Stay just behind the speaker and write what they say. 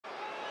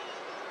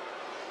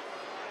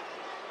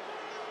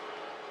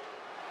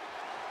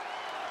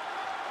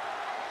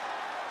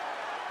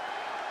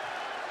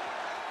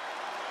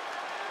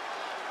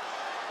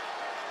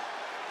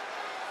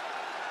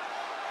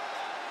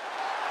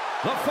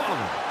The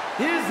following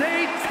is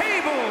a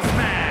tables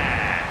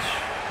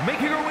match.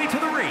 Making her way to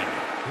the ring,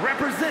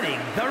 representing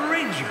the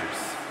Rangers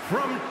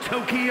from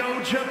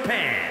Tokyo,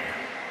 Japan,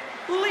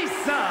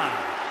 Lisa.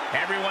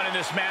 Everyone in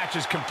this match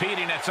is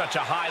competing at such a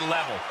high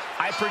level.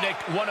 I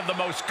predict one of the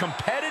most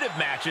competitive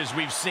matches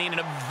we've seen in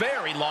a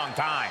very long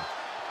time.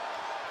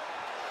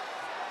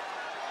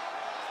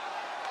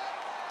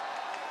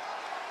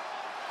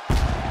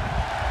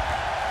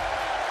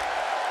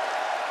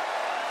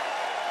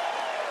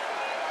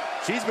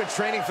 She's been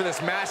training for this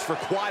match for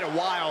quite a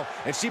while,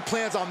 and she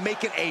plans on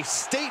making a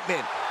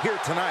statement here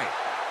tonight.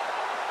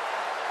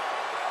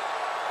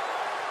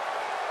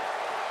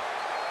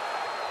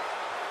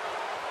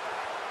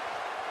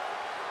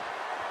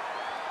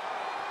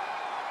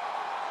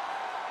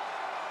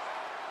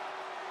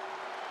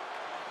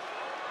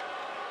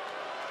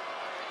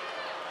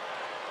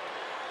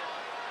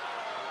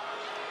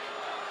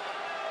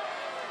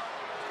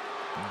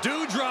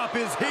 Doudrop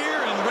is here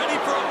and ready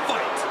for a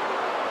fight.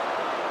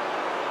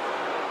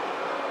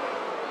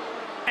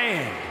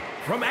 And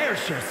from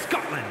Ayrshire,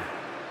 Scotland,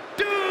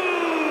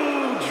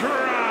 doudrop.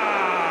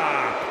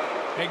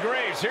 Hey,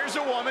 Graves, here's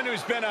a woman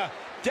who's been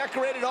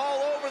decorated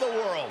all over the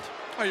world.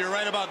 Oh, you're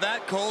right about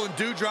that, Cole. And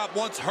Doudrop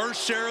wants her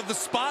share of the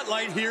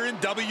spotlight here in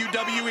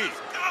WWE.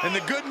 And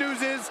the good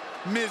news is,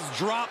 Ms.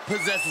 Drop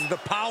possesses the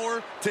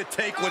power to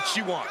take what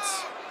she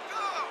wants.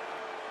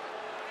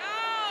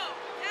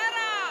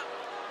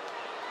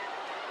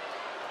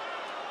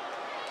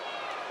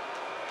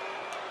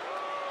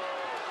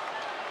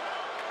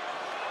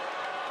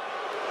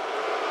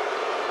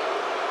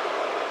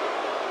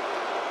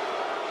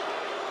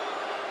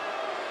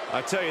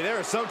 I tell you, there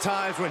are some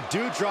times when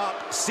Doudrop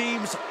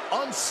seems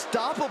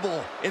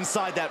unstoppable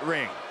inside that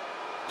ring.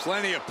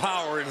 Plenty of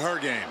power in her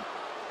game.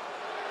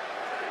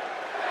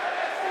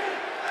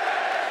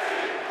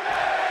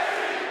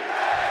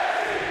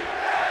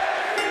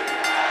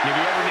 Have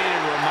you ever needed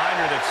a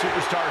reminder that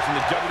superstars in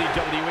the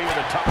WWE are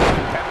the toughest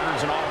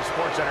competitors in all of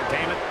sports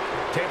entertainment?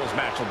 Tables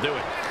match will do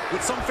it.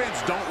 What some fans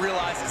don't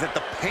realize is that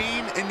the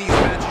pain in these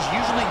matches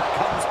usually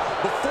comes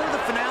before the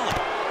finale,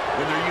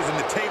 when they're using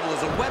the table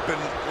as a weapon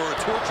or a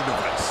torture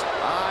device.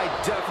 I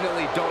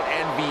definitely don't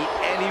envy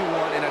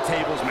anyone in a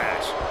tables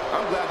match.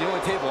 I'm glad the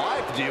only table I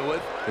have to deal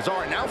with is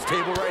our announce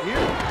table right here.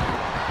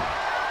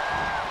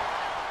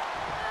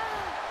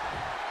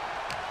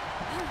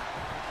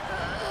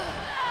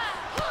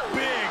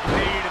 Big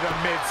knee to the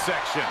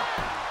midsection.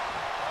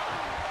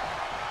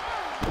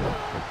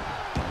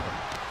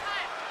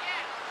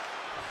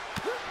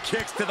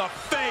 Kicks to the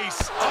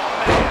face.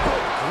 Oh, man.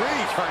 Good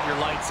grief. Turn your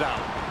lights out.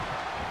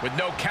 With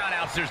no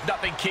countouts, there's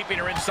nothing keeping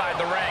her inside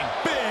the ring.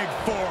 Big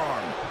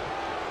forearm.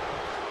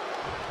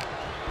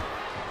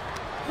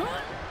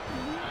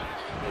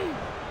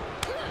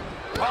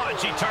 Oh, and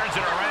she turns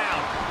it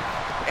around.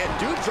 And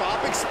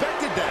Doudrop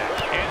expected that.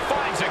 And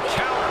finds a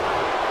counter.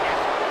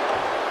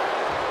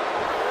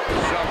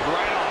 Shoved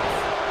right off.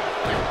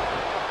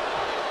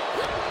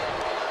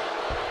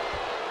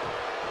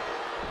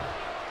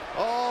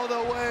 All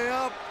the way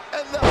up.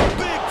 And the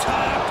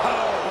Big-time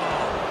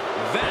powerbomb.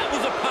 That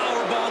was a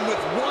powerbomb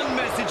with one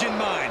message in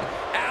mind.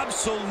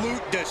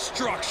 Absolute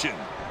destruction.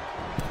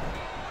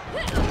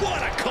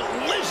 What a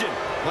collision.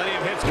 Plenty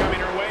of hits coming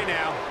her way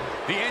now.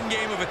 The end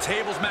game of a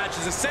tables match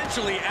is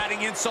essentially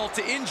adding insult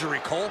to injury,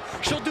 Cole.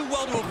 She'll do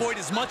well to avoid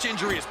as much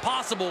injury as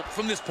possible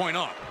from this point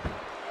on.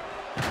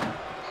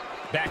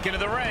 Back into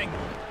the ring.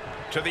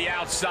 To the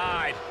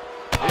outside.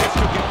 This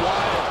could get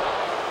wild.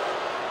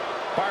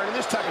 Byron, in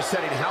this type of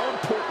setting, how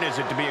important is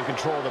it to be in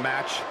control of the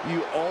match?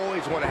 You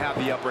always want to have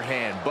the upper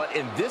hand, but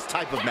in this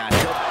type of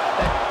matchup,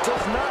 that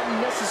does not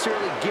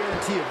necessarily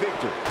guarantee a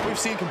victory. We've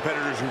seen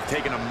competitors who've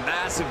taken a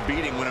massive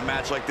beating win a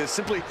match like this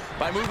simply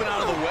by moving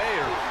out of the way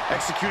or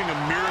executing a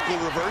miracle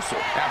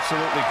reversal.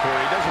 Absolutely,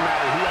 Corey. It doesn't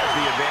matter who has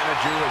the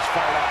advantage, who has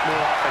fired up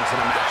more offense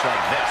in a match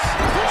like this.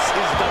 This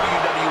is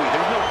WWE.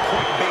 There's no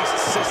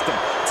point-based system.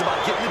 It's about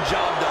getting the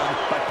job done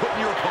by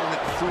putting your opponent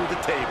through the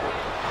table.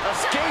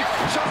 Escape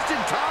just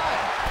in time.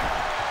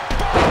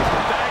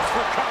 Thanks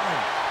for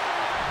coming.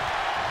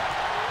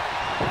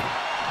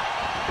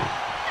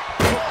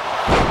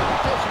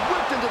 Just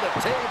whipped into the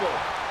table.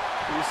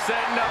 He's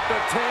setting up the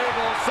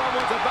table.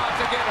 Someone's about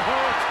to get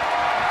hurt.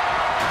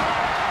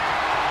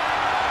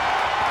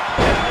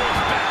 And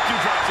rolls back to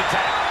Doudrop's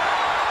attack.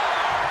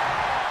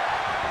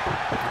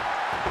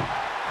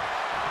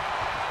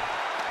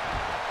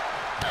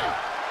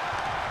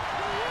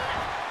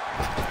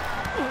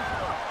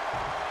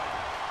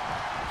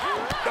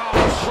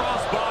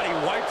 Crossbody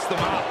wipes them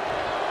out.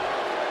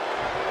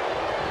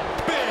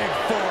 Big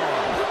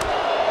forearm.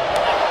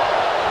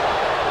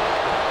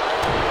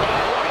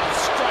 What a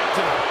strike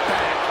to the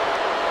back.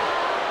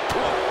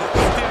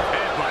 Stiff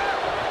headbutt.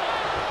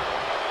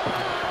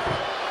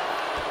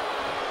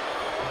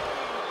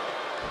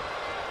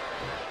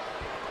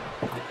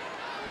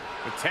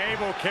 The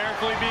table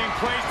carefully being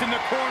placed in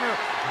the corner.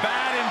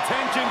 Bad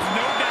intentions,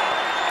 no doubt.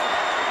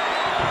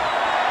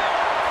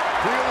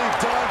 Really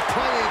done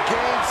playing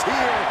games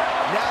here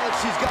now that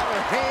she's got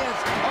her hands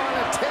on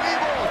a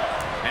table.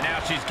 And now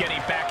she's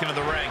getting back into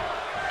the ring.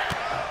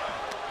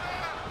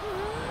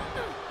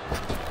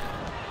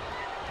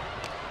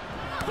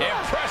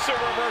 Impressive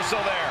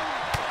reversal there.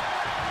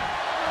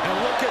 And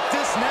look at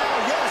this now.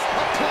 Yes,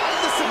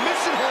 applying the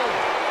submission hold.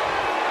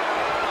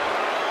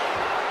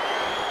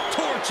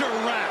 Torture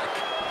rack.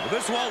 Well,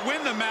 this won't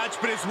win the match,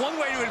 but it's one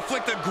way to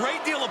inflict a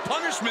great deal of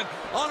punishment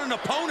on an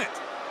opponent.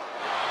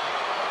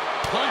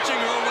 Punching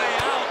her way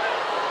out.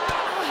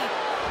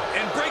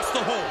 And breaks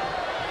the hold.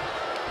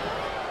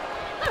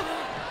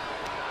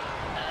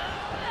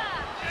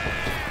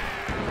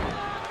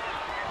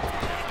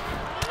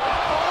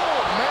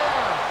 Oh,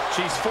 man.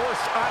 She's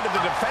forced onto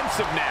the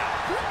defensive now.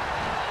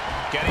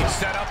 Getting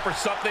set up for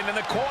something in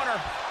the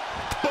corner.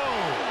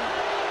 Boom.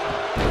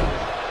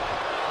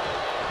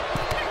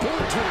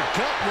 Boot to the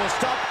gut will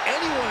stop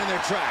anyone in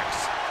their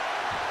tracks.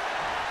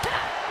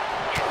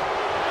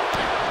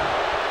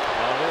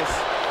 Oh,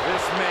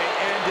 this may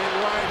end it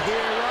right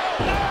here.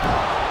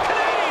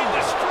 Clean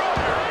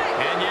destroyer.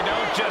 And you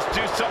don't just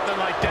do something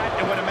like that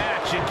to win a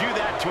match. You do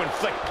that to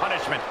inflict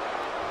punishment.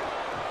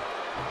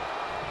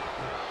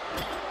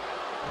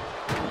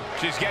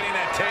 She's getting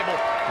that table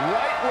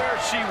right where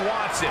she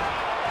wants it.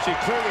 She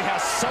clearly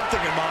has something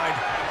in mind.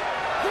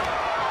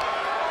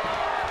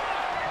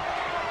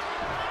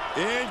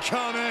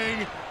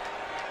 Incoming.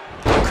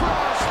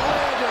 Cross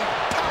landing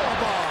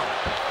powerbomb.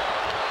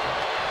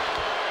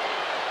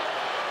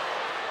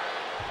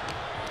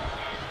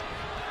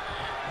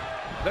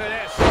 Look at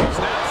this.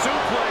 Snap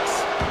suplex.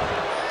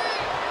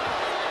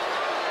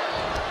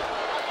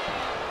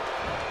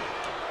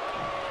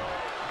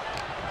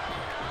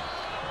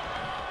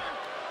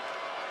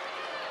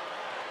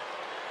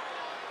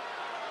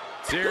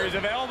 Series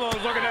of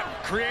elbows looking to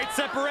create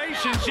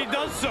separation. She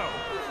does so.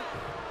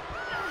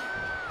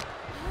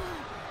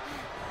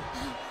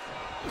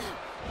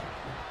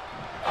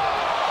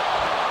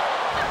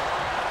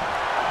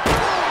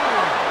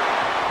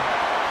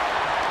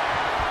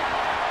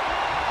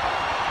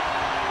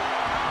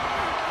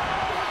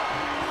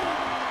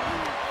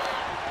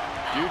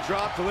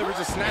 Doudrop delivers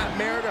a snap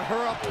mirror to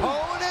her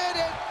opponent.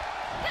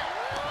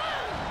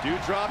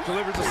 Doudrop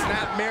delivers a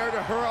snap mirror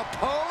to her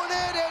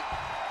opponent.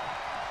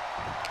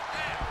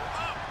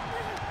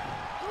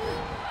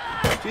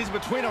 She's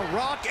between a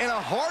rock and a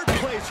hard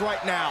place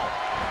right now.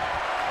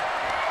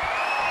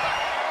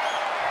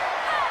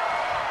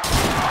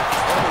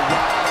 Oh,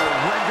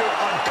 wow. Rendered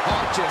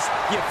unconscious.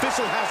 The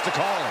official has to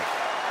call it.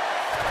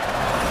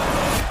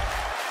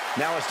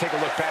 Now let's take a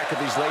look back at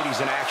these ladies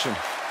in action.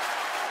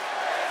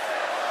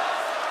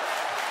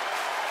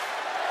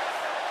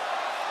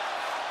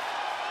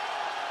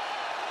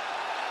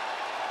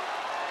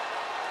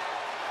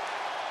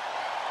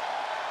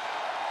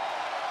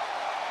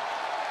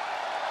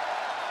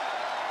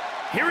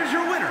 Here is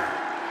your winner,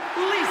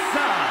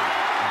 Lisa.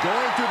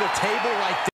 Going through the table like